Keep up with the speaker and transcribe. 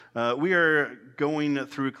We are going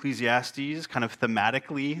through Ecclesiastes, kind of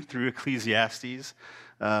thematically through Ecclesiastes.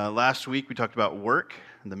 Last week we talked about work,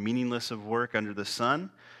 the meaningless of work under the sun.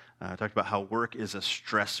 Talked about how work is a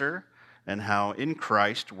stressor and how in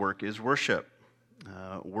Christ work is worship.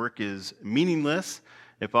 Work is meaningless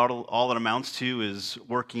if all it amounts to is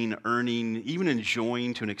working, earning, even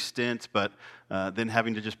enjoying to an extent, but then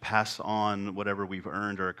having to just pass on whatever we've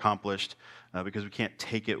earned or accomplished because we can't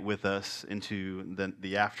take it with us into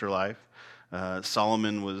the afterlife.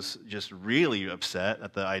 Solomon was just really upset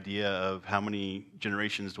at the idea of how many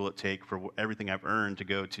generations will it take for everything I've earned to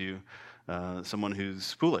go to someone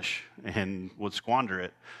who's foolish and would squander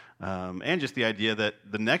it. And just the idea that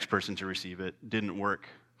the next person to receive it didn't work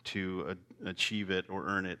to achieve it or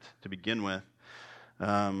earn it to begin with.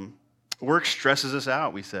 Work stresses us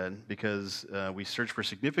out, we said, because we search for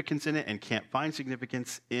significance in it and can't find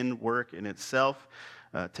significance in work in itself.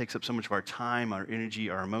 It takes up so much of our time, our energy,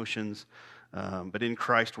 our emotions. But in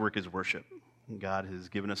Christ, work is worship. God has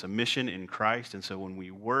given us a mission in Christ, and so when we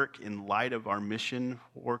work in light of our mission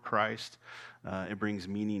for Christ, it brings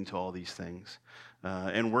meaning to all these things.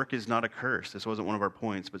 And work is not a curse. This wasn't one of our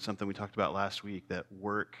points, but something we talked about last week, that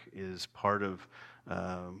work is part of,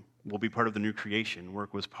 will be part of the new creation.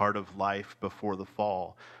 Work was part of life before the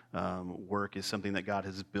fall. Work is something that God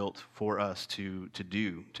has built for us to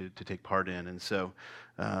do, to take part in. And so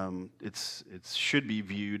it should be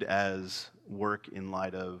viewed as work in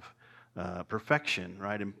light of perfection,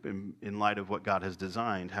 right? In light of what God has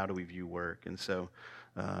designed, how do we view work? And so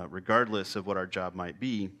regardless of what our job might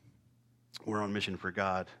be, we're on mission for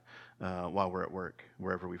God while we're at work,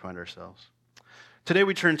 wherever we find ourselves. Today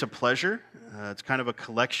we turn to pleasure. It's kind of a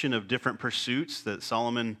collection of different pursuits that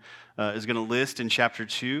Solomon is going to list in chapter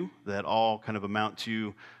 2 that all kind of amount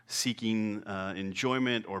to seeking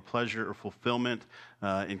enjoyment or pleasure or fulfillment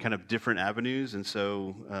in kind of different avenues. And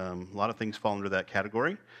so a lot of things fall under that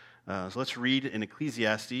category. So let's read in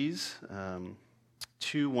Ecclesiastes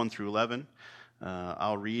 2, 1 through 11.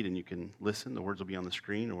 I'll read and you can listen. The words will be on the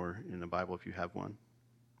screen or in the Bible if you have one.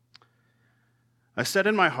 I said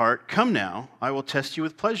in my heart, "Come now, I will test you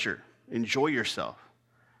with pleasure. Enjoy yourself."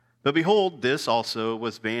 But behold, this also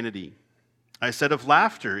was vanity. I said of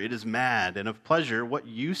laughter, "It is mad," and of pleasure, "What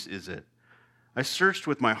use is it?" I searched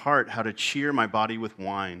with my heart how to cheer my body with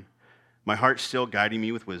wine, my heart still guiding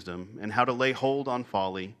me with wisdom, and how to lay hold on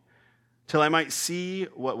folly, till I might see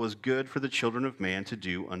what was good for the children of man to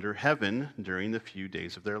do under heaven during the few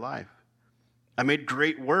days of their life. I made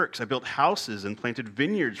great works. I built houses and planted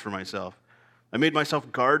vineyards for myself. I made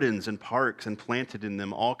myself gardens and parks and planted in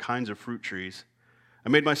them all kinds of fruit trees. I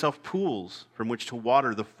made myself pools from which to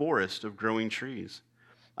water the forest of growing trees.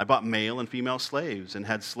 I bought male and female slaves and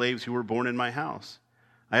had slaves who were born in my house.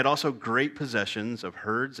 I had also great possessions of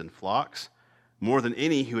herds and flocks, more than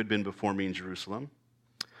any who had been before me in Jerusalem.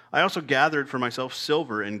 I also gathered for myself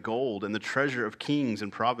silver and gold and the treasure of kings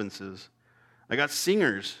and provinces. I got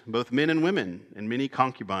singers, both men and women, and many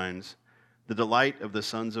concubines, the delight of the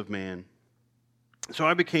sons of man. So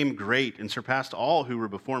I became great and surpassed all who were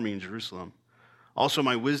before me in Jerusalem. Also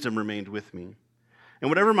my wisdom remained with me. And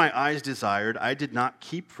whatever my eyes desired, I did not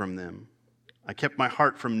keep from them. I kept my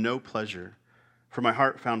heart from no pleasure, for my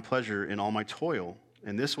heart found pleasure in all my toil,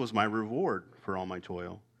 and this was my reward for all my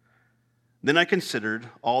toil. Then I considered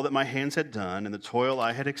all that my hands had done and the toil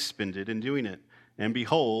I had expended in doing it. And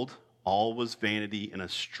behold, all was vanity and a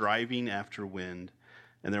striving after wind,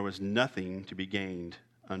 and there was nothing to be gained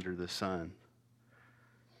under the sun.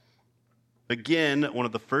 Again, one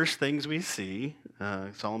of the first things we see,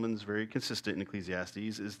 Solomon's very consistent in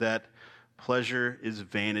Ecclesiastes, is that pleasure is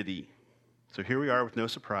vanity. So here we are with no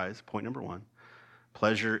surprise. Point number 1.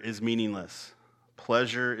 Pleasure is meaningless.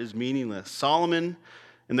 Pleasure is meaningless. Solomon,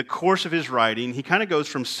 in the course of his writing, he kind of goes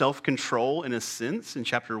from self-control in a sense in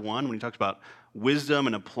chapter 1 when he talks about wisdom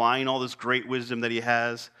and applying all this great wisdom that he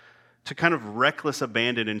has, to kind of reckless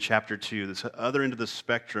abandon in chapter 2, this other end of the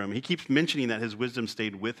spectrum. He keeps mentioning that his wisdom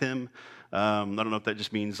stayed with him. I don't know if that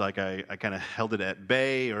just means like I kind of held it at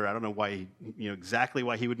bay, or I don't know why, exactly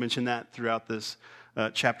why he would mention that throughout this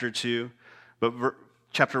chapter 2. But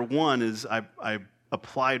chapter 1 is I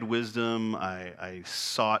applied wisdom, I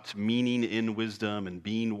sought meaning in wisdom and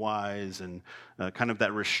being wise, and kind of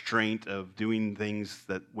that restraint of doing things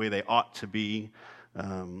that way they ought to be.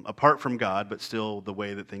 Apart from God, but still the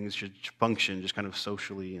way that things should function, just kind of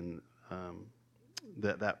socially and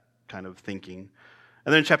that kind of thinking.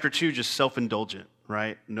 And then chapter 2, just self-indulgent,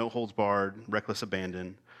 right? No holds barred, reckless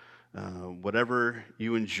abandon, whatever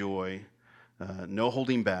you enjoy, no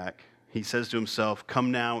holding back. He says to himself,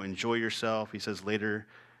 "Come now, enjoy yourself." He says later,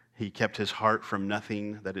 he kept his heart from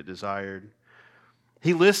nothing that it desired.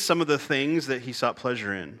 He lists some of the things that he sought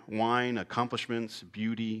pleasure in: wine, accomplishments,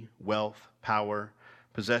 beauty, wealth, power,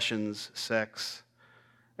 possessions, sex.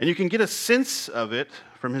 And you can get a sense of it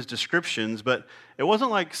from his descriptions, but it wasn't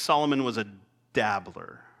like Solomon was a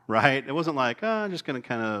dabbler, right? It wasn't like, oh, I'm just going to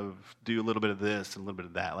kind of do a little bit of this and a little bit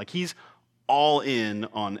of that. Like, he's all in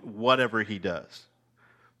on whatever he does.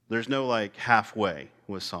 There's no like halfway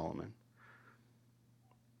with Solomon.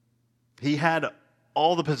 He had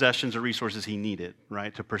all the possessions or resources he needed,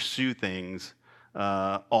 right, to pursue things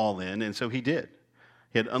all in, and so he did.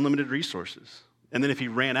 He had unlimited resources. And then if he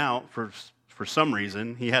ran out for some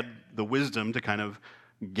reason, he had the wisdom to kind of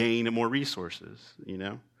gain more resources,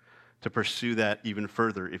 to pursue that even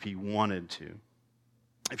further if he wanted to.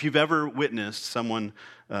 If you've ever witnessed someone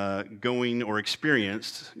going or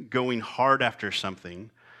experienced going hard after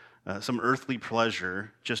something, some earthly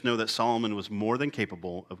pleasure, just know that Solomon was more than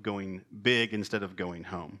capable of going big instead of going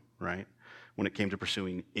home, right, when it came to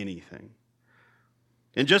pursuing anything.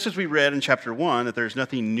 And just as we read in chapter 1 that there's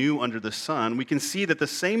nothing new under the sun, we can see that the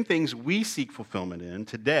same things we seek fulfillment in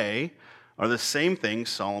today are the same things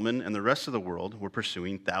Solomon and the rest of the world were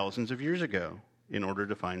pursuing thousands of years ago in order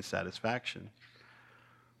to find satisfaction.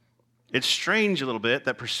 It's strange a little bit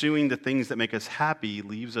that pursuing the things that make us happy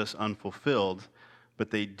leaves us unfulfilled,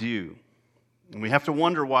 but they do. And we have to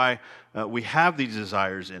wonder why we have these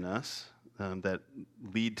desires in us that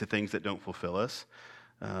lead to things that don't fulfill us.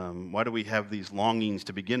 Why do we have these longings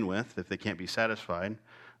to begin with if they can't be satisfied?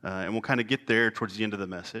 And we'll kind of get there towards the end of the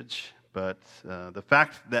message. But the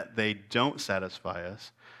fact that they don't satisfy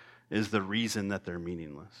us is the reason that they're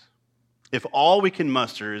meaningless. If all we can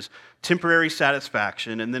muster is temporary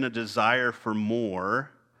satisfaction and then a desire for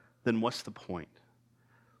more, then what's the point?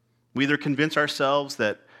 We either convince ourselves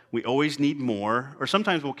that we always need more, or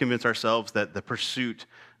sometimes we'll convince ourselves that the pursuit,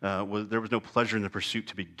 there was no pleasure in the pursuit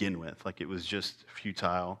to begin with, like it was just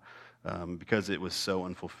futile because it was so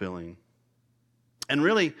unfulfilling. And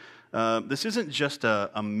really, this isn't just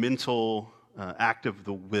a mental act of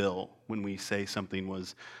the will when we say something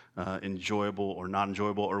was enjoyable or not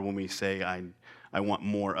enjoyable, or when we say, I want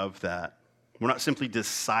more of that. We're not simply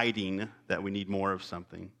deciding that we need more of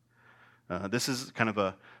something. This is kind of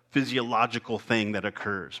a physiological thing that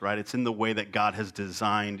occurs, right? It's in the way that God has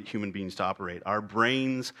designed human beings to operate. Our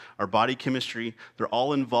brains, our body chemistry, they're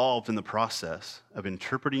all involved in the process of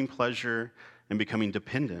interpreting pleasure and becoming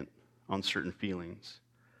dependent on certain feelings.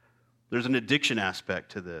 There's an addiction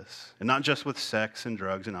aspect to this, and not just with sex and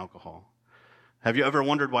drugs and alcohol. Have you ever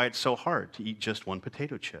wondered why it's so hard to eat just one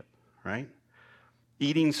potato chip, right?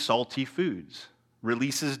 Eating salty foods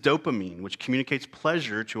releases dopamine, which communicates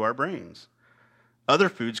pleasure to our brains. Other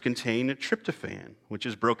foods contain tryptophan, which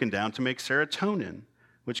is broken down to make serotonin,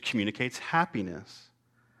 which communicates happiness.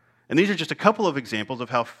 And these are just a couple of examples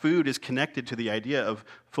of how food is connected to the idea of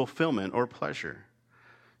fulfillment or pleasure.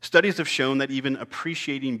 Studies have shown that even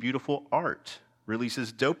appreciating beautiful art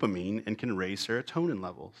releases dopamine and can raise serotonin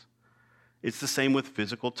levels. It's the same with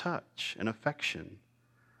physical touch and affection.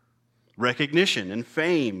 Recognition and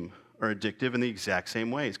fame are addictive in the exact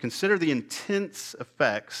same ways. Consider the intense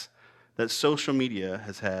effects that social media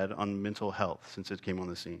has had on mental health since it came on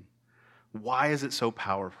the scene. Why is it so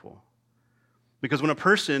powerful? Because when a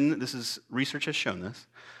person, research has shown this,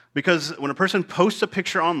 because when a person posts a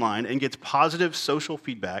picture online and gets positive social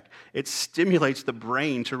feedback, it stimulates the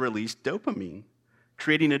brain to release dopamine,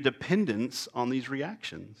 creating a dependence on these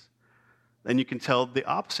reactions. And you can tell the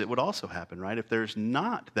opposite would also happen, right? If there's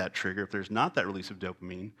not that trigger, if there's not that release of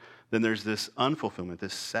dopamine, then there's this unfulfillment,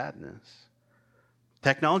 this sadness.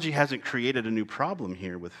 Technology hasn't created a new problem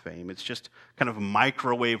here with fame. It's just kind of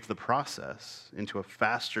microwaved the process into a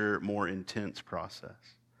faster, more intense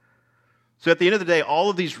process. So at the end of the day, all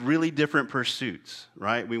of these really different pursuits,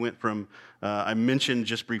 right? We went from, I mentioned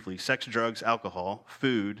just briefly, sex, drugs, alcohol,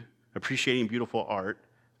 food, appreciating beautiful art,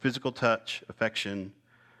 physical touch, affection,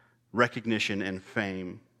 recognition, and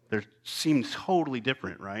fame. They seem totally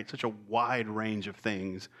different, right? Such a wide range of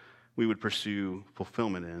things we would pursue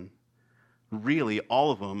fulfillment in. Really,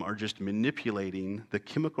 all of them are just manipulating the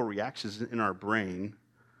chemical reactions in our brain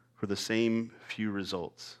for the same few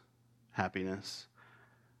results: happiness,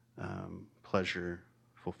 pleasure,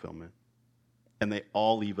 fulfillment. And they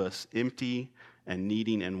all leave us empty and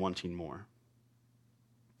needing and wanting more.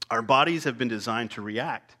 Our bodies have been designed to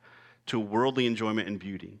react to worldly enjoyment and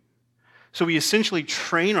beauty. So we essentially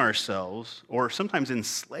train ourselves, or sometimes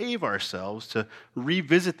enslave ourselves, to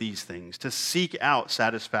revisit these things, to seek out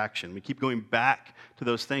satisfaction. We keep going back to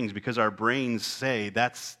those things because our brains say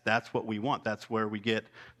that's what we want. That's where we get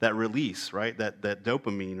that release, right? That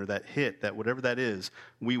dopamine or that hit, that whatever that is,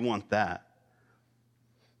 we want that.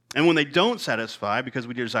 And when they don't satisfy because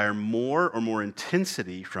we desire more or more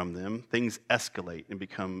intensity from them, things escalate and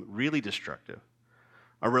become really destructive.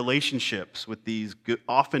 Our relationships with these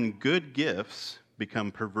often good gifts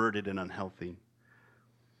become perverted and unhealthy.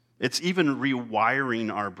 It's even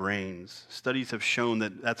rewiring our brains. Studies have shown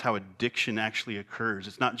that that's how addiction actually occurs.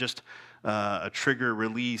 It's not just a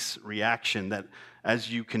trigger-release reaction, that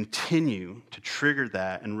as you continue to trigger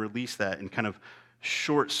that and release that and kind of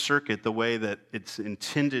short circuit the way that it's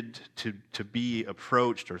intended to be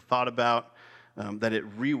approached or thought about, that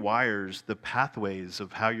it rewires the pathways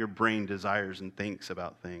of how your brain desires and thinks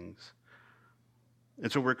about things.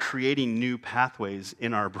 And so we're creating new pathways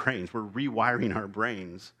in our brains. We're rewiring our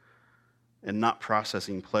brains and not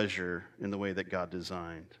processing pleasure in the way that God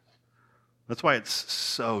designed. That's why it's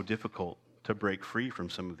so difficult to break free from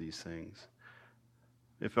some of these things.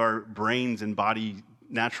 If our brains and body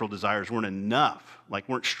natural desires weren't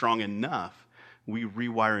strong enough, we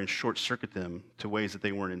rewire and short circuit them to ways that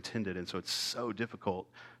they weren't intended. And so it's so difficult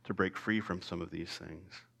to break free from some of these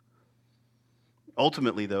things.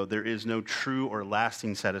 Ultimately, though, there is no true or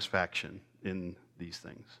lasting satisfaction in these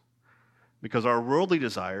things because our worldly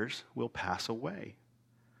desires will pass away.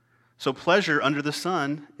 So pleasure under the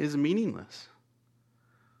sun is meaningless.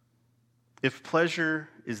 If pleasure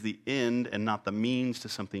is the end and not the means to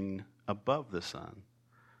something above the sun,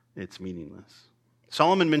 it's meaningless.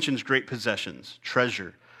 Solomon mentions great possessions,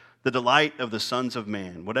 treasure, the delight of the sons of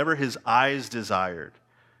man, whatever his eyes desired,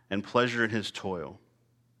 and pleasure in his toil.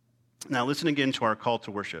 Now listen again to our call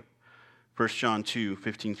to worship. 1 John 2,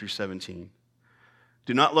 15 through 17.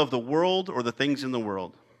 Do not love the world or the things in the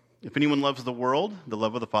world. If anyone loves the world, the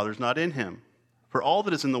love of the Father is not in him. For all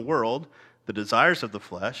that is in the world, the desires of the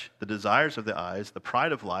flesh, the desires of the eyes, the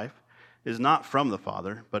pride of life, is not from the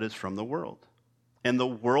Father, but is from the world. And the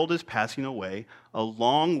world is passing away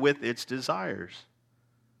along with its desires.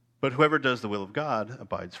 But whoever does the will of God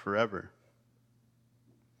abides forever.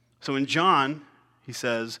 So in John, he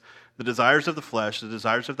says, the desires of the flesh, the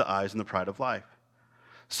desires of the eyes, and the pride of life.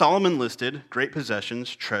 Solomon listed great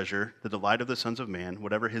possessions, treasure, the delight of the sons of man,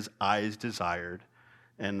 whatever his eyes desired,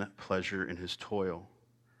 and pleasure in his toil.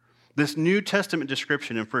 This New Testament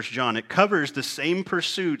description in 1 John, it covers the same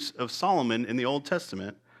pursuits of Solomon in the Old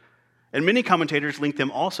Testament. And many commentators link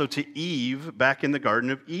them also to Eve back in the Garden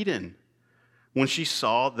of Eden, when she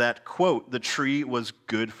saw that, quote, the tree was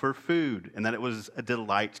good for food, and that it was a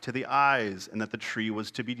delight to the eyes, and that the tree was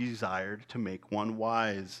to be desired to make one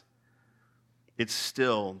wise. It's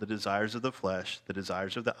still the desires of the flesh, the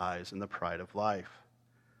desires of the eyes, and the pride of life.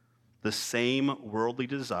 The same worldly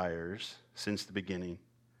desires since the beginning.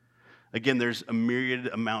 Again, there's a myriad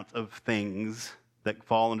amount of things that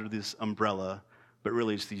fall under this umbrella, but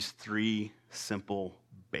really it's these three simple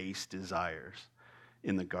base desires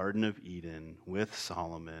in the Garden of Eden with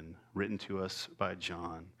Solomon, written to us by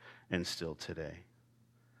John, and still today.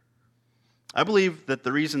 I believe that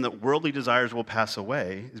the reason that worldly desires will pass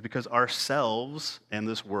away is because ourselves and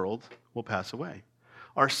this world will pass away.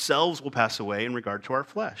 Ourselves will pass away in regard to our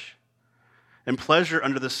flesh. And pleasure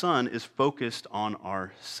under the sun is focused on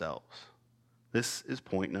ourselves. This is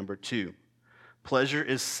point number 2. Pleasure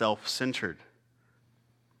is self-centered.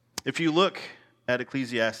 If you look at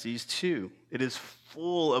Ecclesiastes 2, it is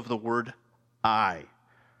full of the word I.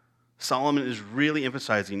 Solomon is really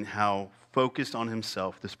emphasizing how focused on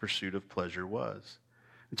himself this pursuit of pleasure was.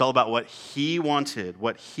 It's all about what he wanted,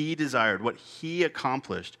 what he desired, what he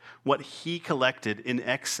accomplished, what he collected in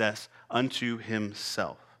excess unto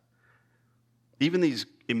himself. Even these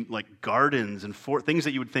like gardens and things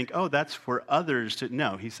that you would think, oh, that's for others to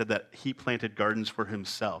know. He said that he planted gardens for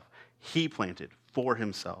himself. He planted for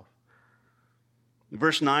himself.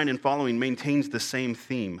 Verse 9 and following maintains the same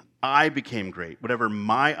theme. I became great. Whatever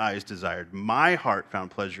my eyes desired, my heart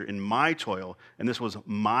found pleasure in my toil, and this was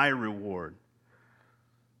my reward.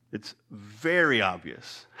 It's very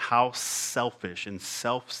obvious how selfish and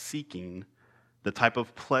self-seeking the type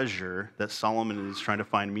of pleasure that Solomon is trying to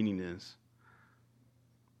find meaning is.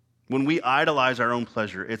 When we idolize our own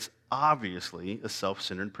pleasure, it's obviously a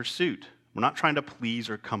self-centered pursuit. We're not trying to please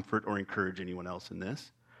or comfort or encourage anyone else in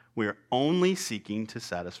this. We are only seeking to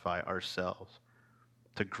satisfy ourselves,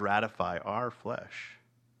 to gratify our flesh.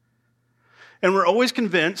 And we're always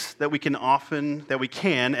convinced that we can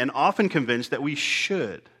and often convinced that we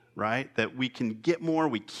should, right? That we can get more,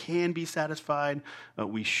 we can be satisfied,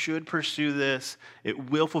 we should pursue this,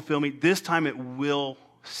 it will fulfill me. This time it will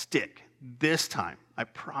stick. This time, I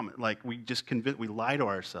promise. Like we lie to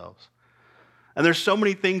ourselves. And there's so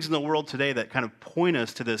many things in the world today that kind of point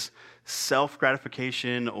us to this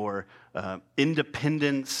self-gratification or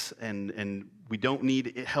independence and We don't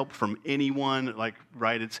need help from anyone,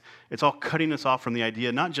 right? It's all cutting us off from the idea,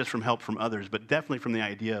 not just from help from others, but definitely from the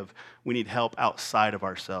idea of we need help outside of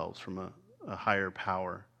ourselves, from a higher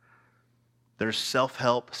power. There's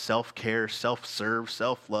self-help, self-care, self-serve,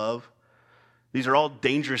 self-love. These are all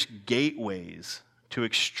dangerous gateways to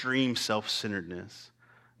extreme self-centeredness.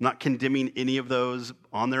 I'm not condemning any of those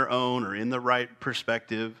on their own or in the right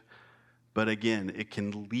perspective, but again, it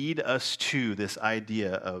can lead us to this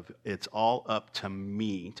idea of it's all up to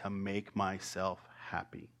me to make myself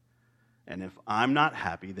happy. And if I'm not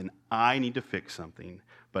happy, then I need to fix something,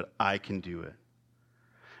 but I can do it.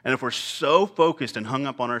 And if we're so focused and hung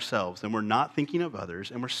up on ourselves, then we're not thinking of others,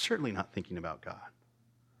 and we're certainly not thinking about God.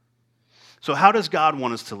 So how does God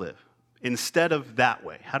want us to live? Instead of that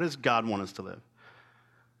way, how does God want us to live?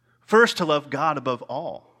 First, to love God above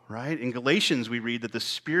all. Right? In Galatians, we read that the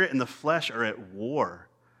spirit and the flesh are at war.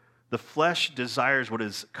 The flesh desires what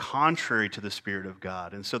is contrary to the Spirit of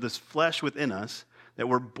God. And so this flesh within us that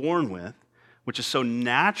we're born with, which is so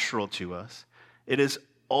natural to us, it is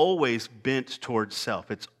always bent towards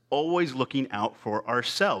self. It's always looking out for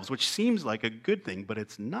ourselves, which seems like a good thing, but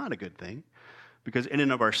it's not a good thing, because in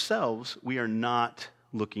and of ourselves, we are not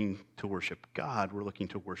looking to worship God. We're looking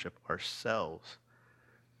to worship ourselves.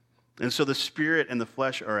 And so the spirit and the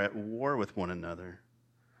flesh are at war with one another.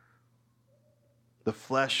 The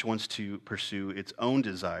flesh wants to pursue its own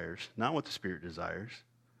desires, not what the Spirit desires.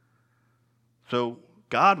 So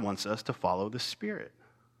God wants us to follow the Spirit,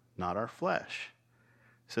 not our flesh.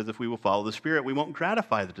 He says if we will follow the Spirit, we won't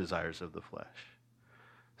gratify the desires of the flesh.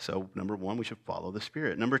 So number one, we should follow the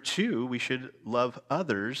Spirit. Number two, we should love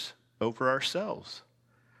others over ourselves.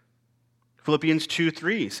 Philippians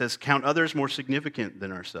 2:3 says, count others more significant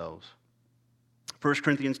than ourselves. 1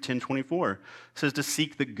 Corinthians 10:24 says to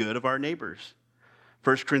seek the good of our neighbors.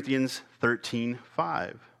 1 Corinthians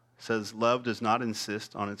 13:5 says love does not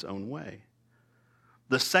insist on its own way.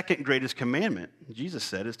 The second greatest commandment, Jesus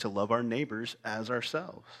said, is to love our neighbors as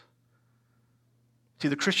ourselves. See,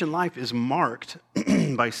 the Christian life is marked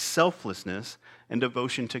by selflessness and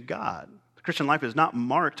devotion to God. The Christian life is not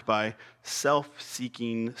marked by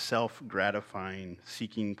self-seeking, self-gratifying,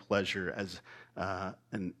 seeking pleasure as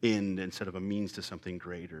an end instead of a means to something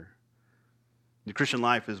greater. The Christian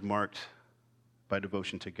life is marked by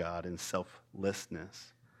devotion to God and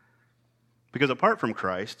selflessness. Because apart from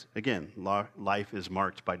Christ, again, life is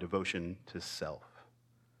marked by devotion to self.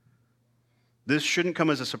 This shouldn't come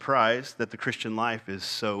as a surprise that the Christian life is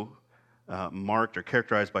so marked or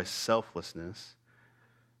characterized by selflessness.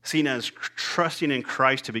 Seen as trusting in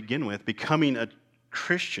Christ to begin with, becoming a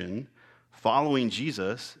Christian, following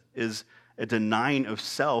Jesus, is a denying of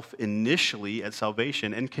self initially at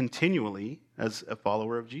salvation and continually as a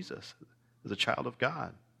follower of Jesus, as a child of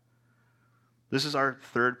God. This is our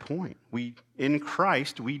third point. In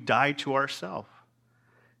Christ, we die to ourself.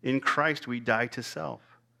 In Christ, we die to self.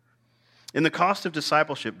 In The Cost of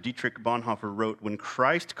Discipleship, Dietrich Bonhoeffer wrote, when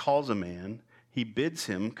Christ calls a man, he bids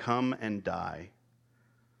him come and die.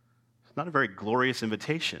 It's not a very glorious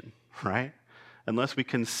invitation, right? Unless we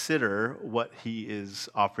consider what he is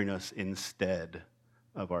offering us instead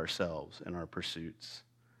of ourselves and our pursuits.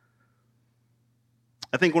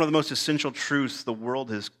 I think one of the most essential truths the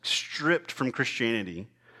world has stripped from Christianity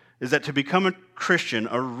is that to become a Christian,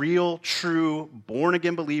 a real, true,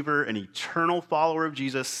 born-again believer, an eternal follower of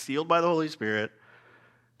Jesus, sealed by the Holy Spirit,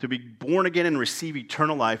 to be born again and receive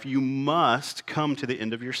eternal life, you must come to the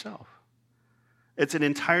end of yourself. It's an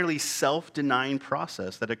entirely self-denying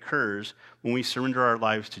process that occurs when we surrender our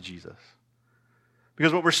lives to Jesus.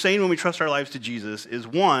 Because what we're saying when we trust our lives to Jesus is,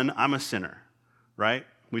 one, I'm a sinner, right?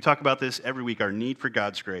 We talk about this every week, our need for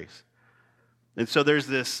God's grace. And so there's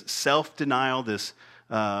this self-denial, this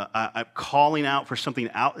I'm calling out for something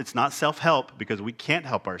out. It's not self-help because we can't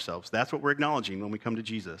help ourselves. That's what we're acknowledging when we come to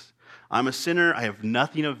Jesus. I'm a sinner. I have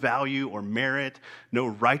nothing of value or merit, no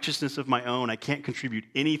righteousness of my own. I can't contribute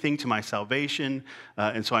anything to my salvation.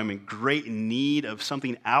 And so I'm in great need of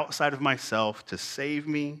something outside of myself to save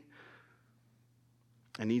me.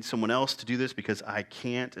 I need someone else to do this because I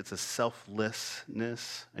can't. It's a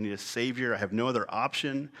selflessness. I need a Savior. I have no other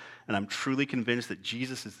option. And I'm truly convinced that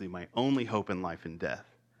Jesus is my only hope in life and death.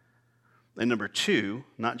 And number two,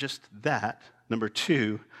 not just that, number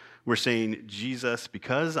two, we're saying, Jesus,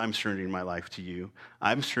 because I'm surrendering my life to you,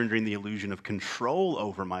 I'm surrendering the illusion of control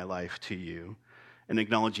over my life to you and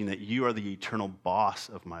acknowledging that you are the eternal boss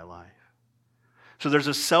of my life. So there's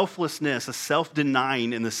a selflessness, a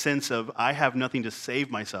self-denying in the sense of I have nothing to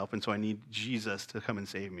save myself, and so I need Jesus to come and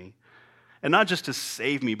save me. And not just to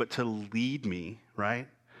save me, but to lead me, right?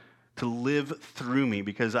 to live through me,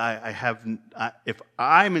 because if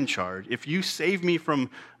I'm in charge, if you save me from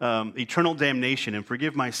eternal damnation and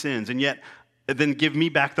forgive my sins, and yet then give me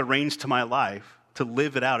back the reins to my life to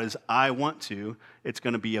live it out as I want to, it's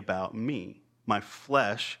going to be about me. My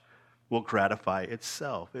flesh will gratify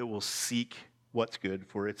itself. It will seek what's good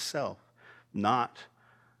for itself, not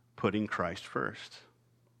putting Christ first.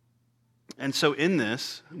 And so in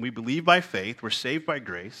this, we believe by faith, we're saved by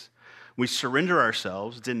grace, we surrender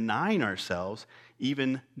ourselves, denying ourselves,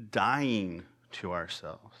 even dying to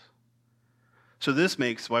ourselves. So this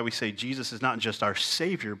makes why we say Jesus is not just our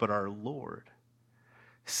Savior, but our Lord.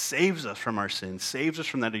 Saves us from our sins, saves us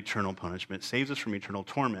from that eternal punishment, saves us from eternal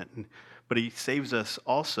torment, but he saves us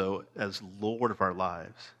also as Lord of our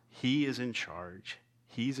lives. He is in charge.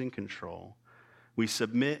 He's in control. We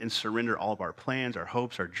submit and surrender all of our plans, our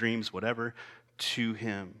hopes, our dreams, whatever, to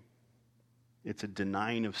him. It's a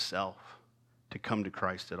denying of self to come to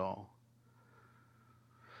Christ at all.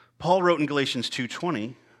 Paul wrote in Galatians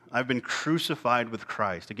 2:20, I've been crucified with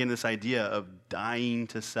Christ. Again, this idea of dying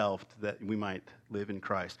to self that we might live in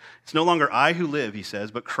Christ. It's no longer I who live, he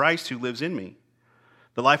says, but Christ who lives in me.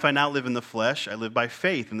 The life I now live in the flesh, I live by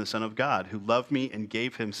faith in the Son of God, who loved me and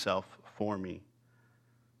gave himself for me.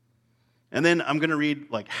 And then I'm going to read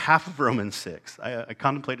like half of Romans 6. I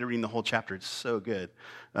contemplated reading the whole chapter. It's so good.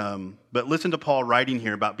 But listen to Paul writing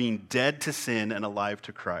here about being dead to sin and alive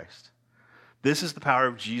to Christ. This is the power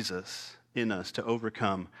of Jesus in us to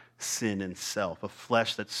overcome sin and self, a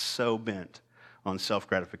flesh that's so bent on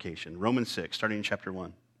self-gratification. Romans 6, starting in chapter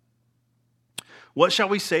 1. What shall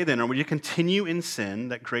we say then? Are we to continue in sin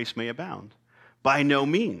that grace may abound? By no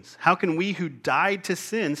means. How can we who died to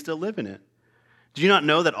sin still live in it? Do you not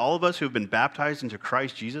know that all of us who have been baptized into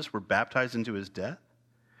Christ Jesus were baptized into his death?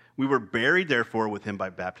 We were buried, therefore, with him by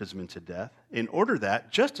baptism into death, in order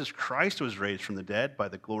that, just as Christ was raised from the dead by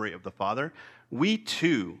the glory of the Father, we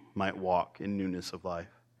too might walk in newness of life.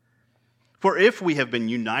 For if we have been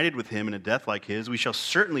united with him in a death like his, we shall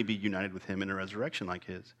certainly be united with him in a resurrection like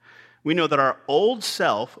his. We know that our old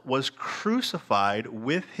self was crucified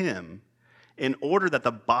with him in order that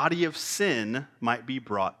the body of sin might be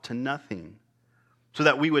brought to nothing, so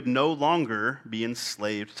that we would no longer be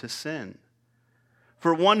enslaved to sin.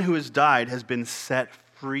 For one who has died has been set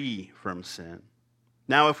free from sin.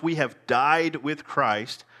 Now, if we have died with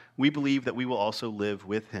Christ, we believe that we will also live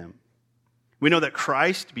with him. We know that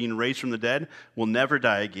Christ, being raised from the dead, will never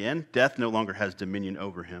die again. Death no longer has dominion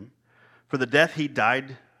over him. For the death he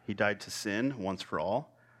died to sin once for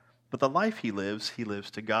all. But the life he lives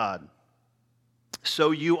to God. So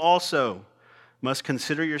you also must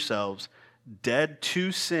consider yourselves dead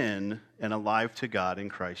to sin and alive to God in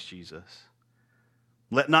Christ Jesus.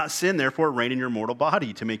 Let not sin, therefore, reign in your mortal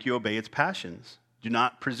body to make you obey its passions. Do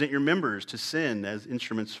not present your members to sin as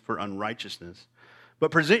instruments for unrighteousness,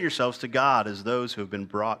 but present yourselves to God as those who have been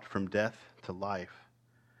brought from death to life,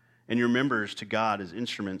 and your members to God as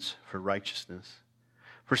instruments for righteousness.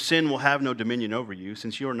 For sin will have no dominion over you,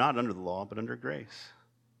 since you are not under the law, but under grace.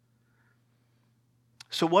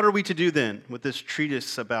 So what are we to do then with this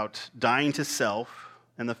treatise about dying to self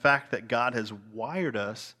and the fact that God has wired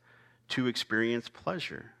us to experience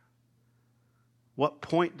pleasure? What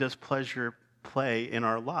point does pleasure play in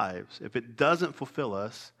our lives if it doesn't fulfill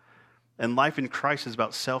us? And life in Christ is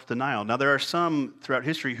about self-denial. Now, there are some throughout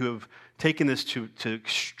history who have taken this to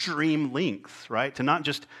extreme lengths, right? To not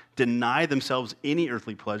just deny themselves any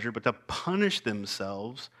earthly pleasure, but to punish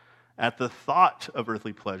themselves at the thought of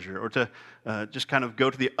earthly pleasure, or to just kind of go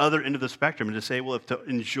to the other end of the spectrum and to say, well, if to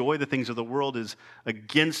enjoy the things of the world is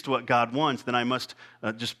against what God wants, then I must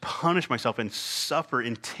just punish myself and suffer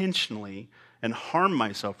intentionally and harm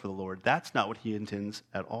myself for the Lord. That's not what he intends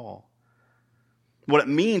at all. What it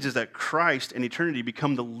means is that Christ and eternity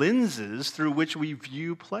become the lenses through which we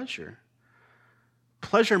view pleasure.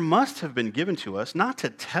 Pleasure must have been given to us, not to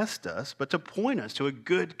test us, but to point us to a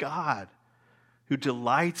good God who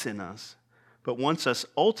delights in us, but wants us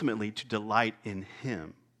ultimately to delight in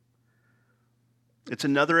him. It's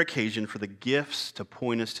another occasion for the gifts to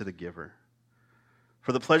point us to the giver,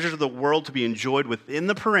 for the pleasures of the world to be enjoyed within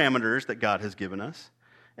the parameters that God has given us,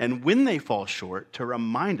 and when they fall short, to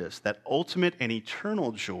remind us that ultimate and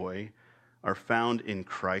eternal joy are found in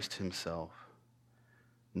Christ himself,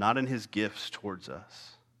 not in his gifts towards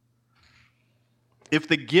us. If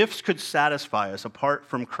the gifts could satisfy us apart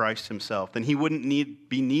from Christ himself, then he wouldn't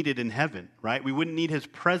be needed in heaven, right? We wouldn't need his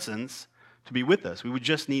presence to be with us. We would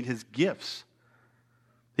just need his gifts.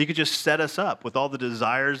 He could just set us up with all the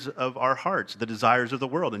desires of our hearts, the desires of the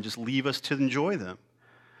world, and just leave us to enjoy them.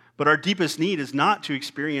 But our deepest need is not to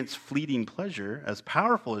experience fleeting pleasure, as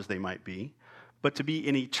powerful as they might be, but to be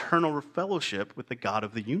in eternal fellowship with the God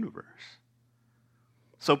of the universe.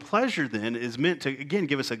 So pleasure then is meant to, again,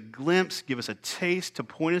 give us a glimpse, give us a taste, to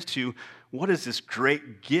point us to what is this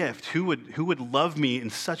great gift? Who would love me in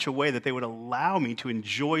such a way that they would allow me to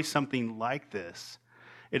enjoy something like this?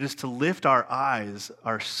 It is to lift our eyes,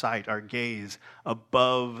 our sight, our gaze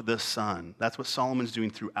above the sun. That's what Solomon's doing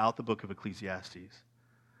throughout the book of Ecclesiastes.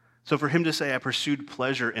 So for him to say, I pursued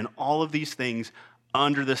pleasure in all of these things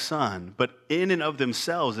under the sun, but in and of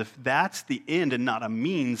themselves, if that's the end and not a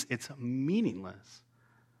means, it's meaningless.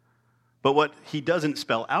 But what he doesn't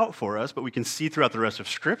spell out for us, but we can see throughout the rest of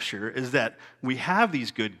Scripture, is that we have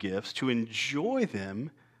these good gifts to enjoy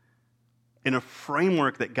them in a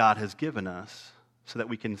framework that God has given us so that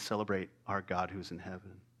we can celebrate our God who's in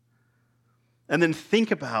heaven. And then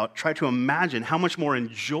try to imagine how much more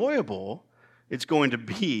enjoyable it's going to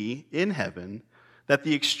be in heaven that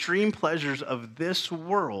the extreme pleasures of this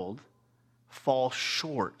world fall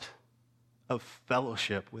short of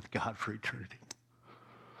fellowship with God for eternity.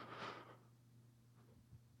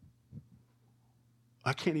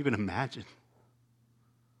 I can't even imagine.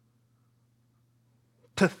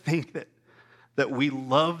 To think that we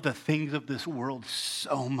love the things of this world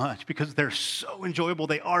so much because they're so enjoyable,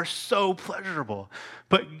 they are so pleasurable.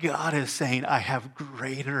 But God is saying, I have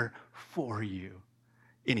greater for you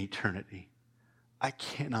in eternity. I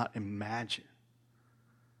cannot imagine.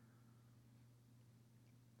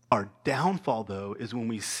 Our downfall, though, is when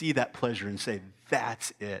we see that pleasure and say,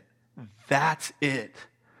 that's it. That's it.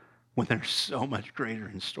 When there's so much greater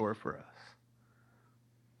in store for us.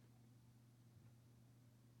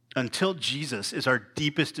 Until Jesus is our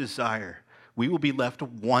deepest desire, we will be left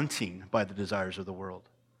wanting by the desires of the world.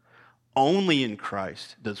 Only in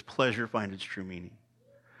Christ does pleasure find its true meaning.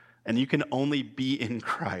 And you can only be in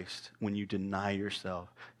Christ when you deny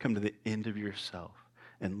yourself, come to the end of yourself,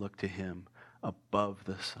 and look to him above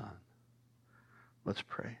the sun. Let's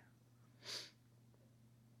pray.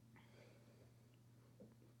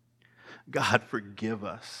 God, forgive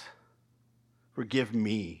us. Forgive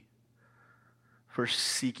me for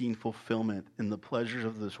seeking fulfillment in the pleasures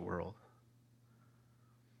of this world.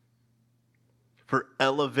 For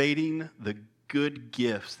elevating the good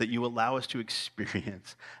gifts that you allow us to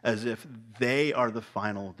experience as if they are the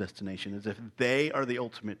final destination, as if they are the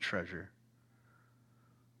ultimate treasure.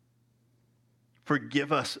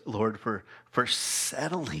 Forgive us, Lord, for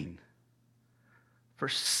settling for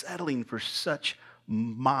such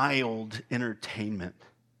mild entertainment,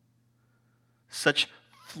 such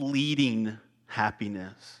fleeting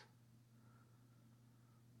happiness.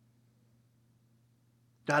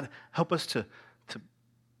 God, help us to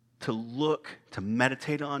look, to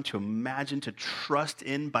meditate on, to imagine, to trust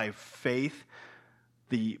in by faith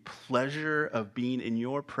the pleasure of being in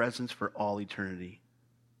your presence for all eternity.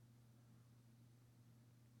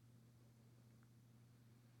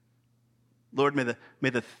 Lord, may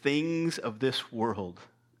the things of this world,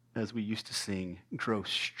 as we used to sing, grow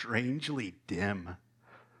strangely dim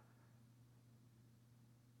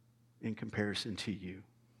in comparison to you.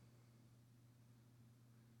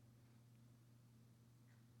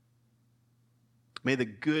 May the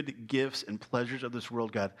good gifts and pleasures of this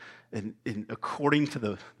world, God, in according to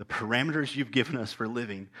the parameters you've given us for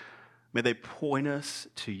living, may they point us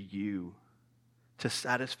to you, to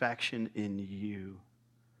satisfaction in you.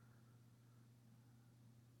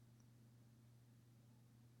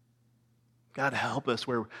 God, help us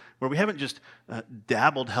where we haven't just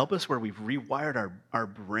dabbled. Help us where we've rewired our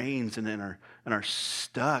brains and are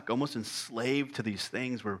stuck, almost enslaved to these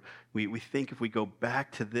things where we think if we go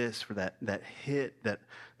back to this for that hit, that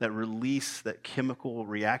release, that chemical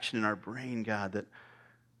reaction in our brain, God,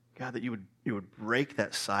 that you would break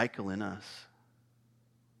that cycle in us.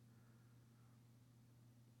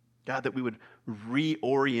 God, that we would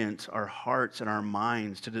reorient our hearts and our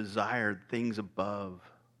minds to desire things above.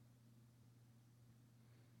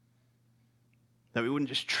 That we wouldn't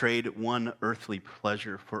just trade one earthly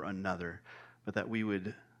pleasure for another, but that we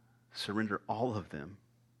would surrender all of them,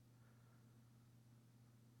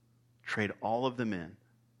 trade all of them in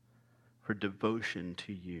for devotion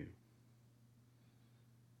to you.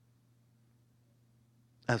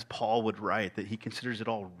 As Paul would write, that he considers it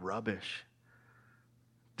all rubbish,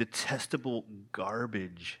 detestable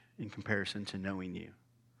garbage in comparison to knowing you.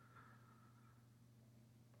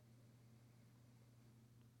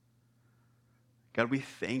 God, we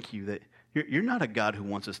thank you that you're not a God who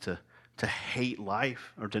wants us to hate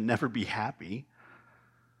life or to never be happy,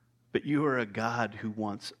 but you are a God who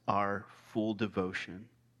wants our full devotion.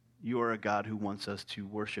 You are a God who wants us to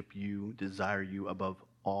worship you, desire you above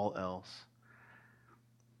all else.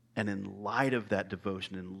 And in light of that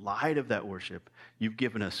devotion, in light of that worship, you've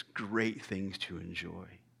given us great things to enjoy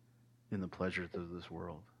in the pleasures of this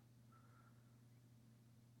world.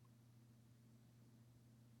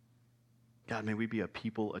 God, may we be a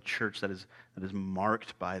people, a church that is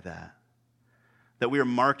marked by that. That we are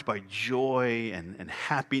marked by joy and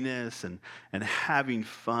happiness and having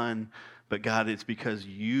fun. But God, it's because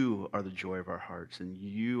you are the joy of our hearts and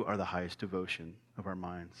you are the highest devotion of our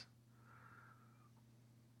minds.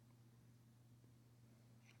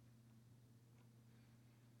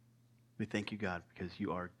 We thank you, God, because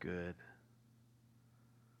you are good.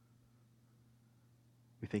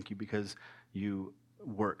 We thank you because you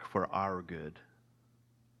work for our good.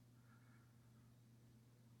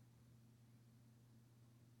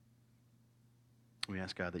 We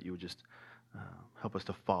ask, God, that you would just help us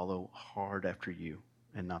to follow hard after you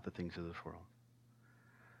and not the things of this world.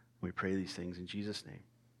 We pray these things in Jesus' name.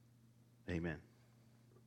 Amen.